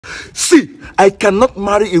See, I cannot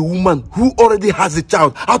marry a woman who already has a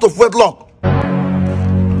child out of wedlock.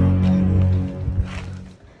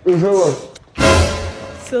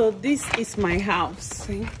 So this is my house.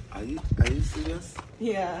 Are you serious?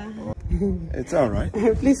 Yeah. It's all right.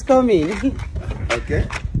 Please come in. Okay.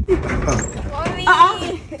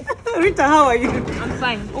 Mommy! Rita, how are you? I'm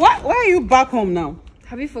fine. Why are you back home now?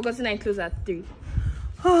 Have you forgotten I close at 3?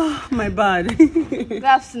 Oh, my bad. Good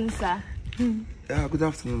afternoon, sir. Yeah, good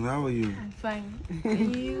afternoon. How are you? I'm fine. Are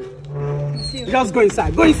you? Just go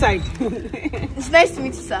inside. Go inside. It's nice to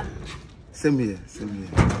meet you, sir. Same here.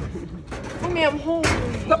 Mommy, I'm home.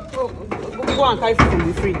 Go and carry food from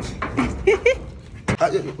the fridge.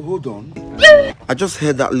 Hold on. I just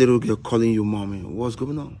heard that little girl calling you mommy. What's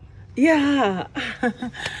going on? Yeah.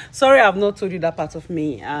 Sorry, I've not told you that part of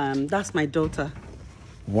me. That's my daughter.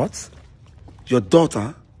 What? Your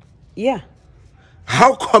daughter? Yeah.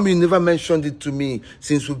 How come you never mentioned it to me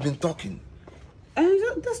since we've been talking?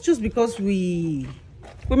 That's just because we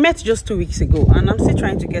met just 2 weeks ago, and I'm still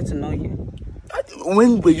trying to get to know you.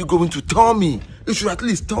 When were you going to tell me? You should at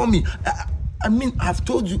least tell me. I mean, I've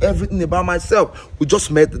told you everything about myself. We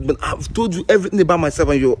just met, but I've told you everything about myself,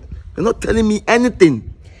 and you're not telling me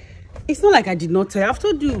anything. It's not like I did not tell you. I've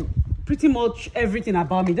told you pretty much everything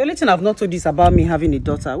about me. The only thing I've not told you is about me having a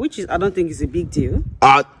daughter, which is I don't think is a big deal.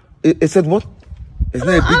 It said what? It's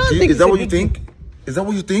not a big deal. Is that what you think? Is that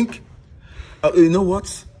what you think? You know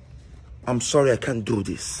what? I'm sorry, I can't do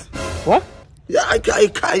this. What? Yeah,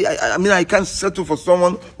 I mean, I can't settle for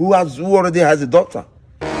someone who already has a daughter.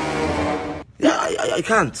 Yeah, I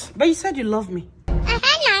can't. But you said you love me.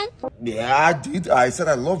 Yeah, I did. I said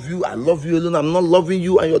I love you. I love you alone. I'm not loving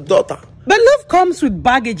you and your daughter. But love comes with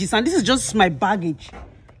baggages, and this is just my baggage.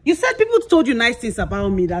 You said people told you nice things about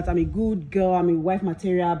me, that I'm a good girl, I'm a wife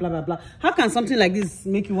material, blah, blah, blah. How can something like this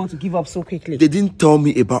make you want to give up so quickly? They didn't tell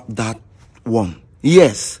me about that one.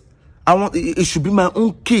 Yes. It should be my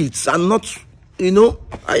own kids and not, you know.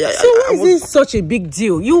 Why is this such a big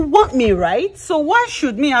deal? You want me, right? So why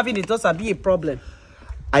should me having a daughter be a problem?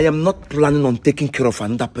 I am not planning on taking care of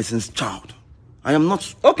another person's child. I am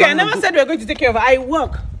not. Okay, I never said we were going to take care of her. I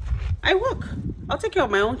work. I'll take care of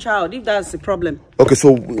my own child if that's the problem. Okay,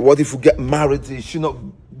 so what if we get married? Is she not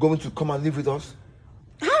going to come and live with us?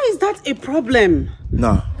 How is that a problem?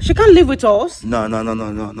 No. She can't live with us?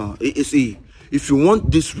 No. You see, if you want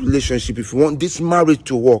this relationship, if you want this marriage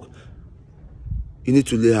to work, you need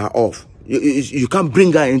to lay her off. You can't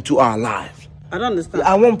bring her into our lives. I don't understand.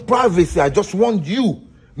 I want privacy. I just want you.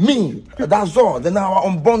 Me. That's all. Then our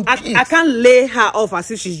unborn kids. I can't lay her off as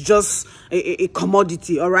if she's just a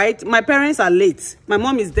commodity, all right? My parents are late. My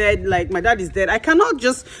mom is dead. Like, my dad is dead. I cannot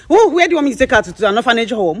just... Oh, where do you want me to take her to an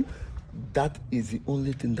orphanage home? That is the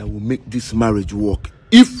only thing that will make this marriage work.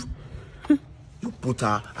 If you put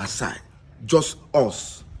her aside. Just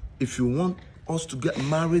us. If you want us to get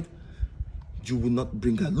married, you will not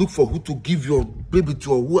bring her. Look for who to give your baby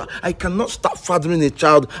to. Or who. I cannot start fathering a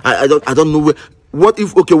child. I don't know where... What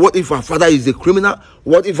if her father is a criminal?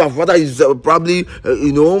 What if her father is probably,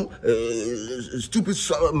 a stupid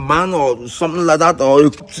man or something like that? Or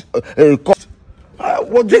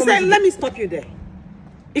Listen, let me stop you there.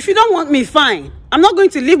 If you don't want me, fine. I'm not going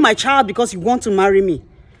to leave my child because you want to marry me.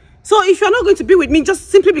 So if you're not going to be with me just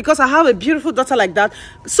simply because I have a beautiful daughter like that,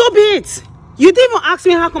 so be it. You didn't even ask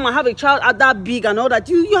me how come I have a child at that big and all that.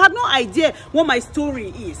 You had no idea what my story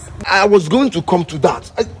is. I was going to come to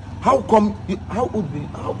that. How come? How old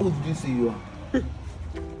do you say you are?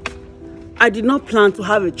 I did not plan to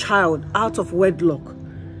have a child out of wedlock.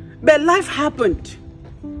 But life happened.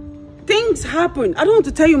 Things happened. I don't want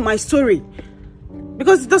to tell you my story.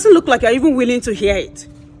 Because it doesn't look like you're even willing to hear it.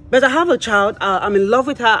 But I have a child. I'm in love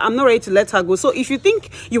with her. I'm not ready to let her go. So if you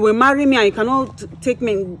think you will marry me and you cannot take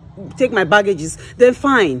my baggages, then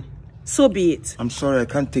fine. So be it. I'm sorry, I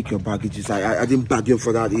can't take your baggages. I didn't bag you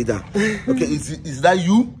for that either. Okay, is that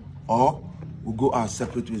you? Or we'll go our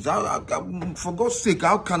separate ways. For God's sake,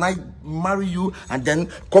 how can I marry you and then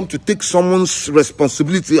come to take someone's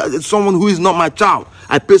responsibility? Someone who is not my child.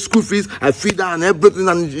 I pay school fees, I feed her and everything,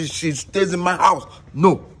 and she stays in my house.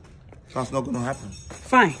 No, that's not going to happen.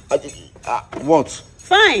 Fine. What?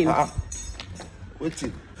 Fine. Wait.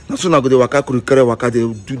 Not soon I go to waka carry waka.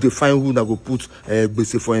 They do the fine who na go put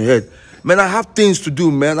bese for your head. Man, I have things to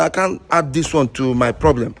do, man. I can't add this one to my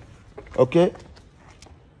problem. Okay?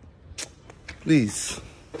 Please.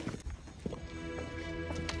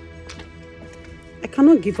 I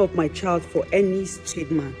cannot give up my child for any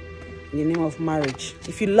straight man in the name of marriage.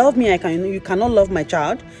 If you love me, you cannot love my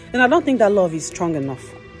child, then I don't think that love is strong enough.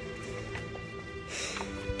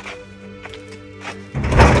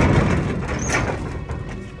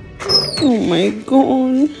 Oh my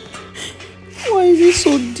God. Why is it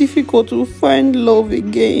so difficult to find love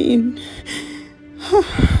again?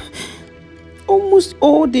 Almost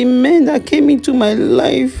all the men that came into my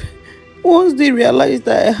life, once they realized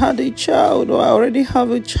that I had a child or I already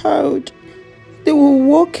have a child, they will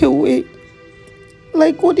walk away.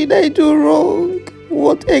 Like, what did I do wrong?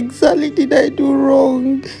 What exactly did I do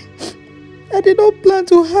wrong? I did not plan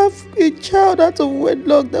to have a child out of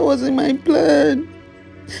wedlock. That wasn't my plan.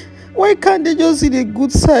 Why can't they just see the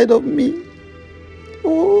good side of me?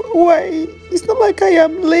 Why? It's not like I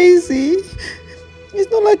am lazy. It's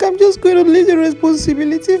not like I'm just going to leave the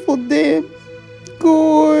responsibility for them.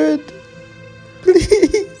 God,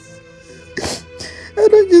 please. I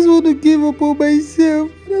don't just want to give up on myself.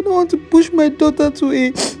 I don't want to push my daughter to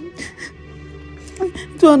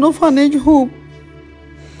an orphanage home.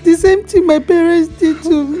 The same thing my parents did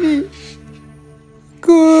to me.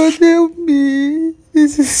 God, help me.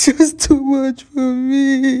 This is just too much for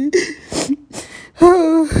me.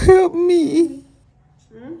 Oh, help me.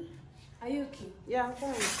 Are you okay? Yeah, I'm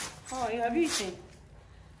fine. How are you? Have you eaten?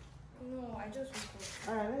 No, I just woke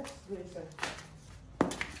up. Alright, let's go inside.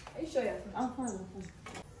 Are you sure you're fine? I'm fine.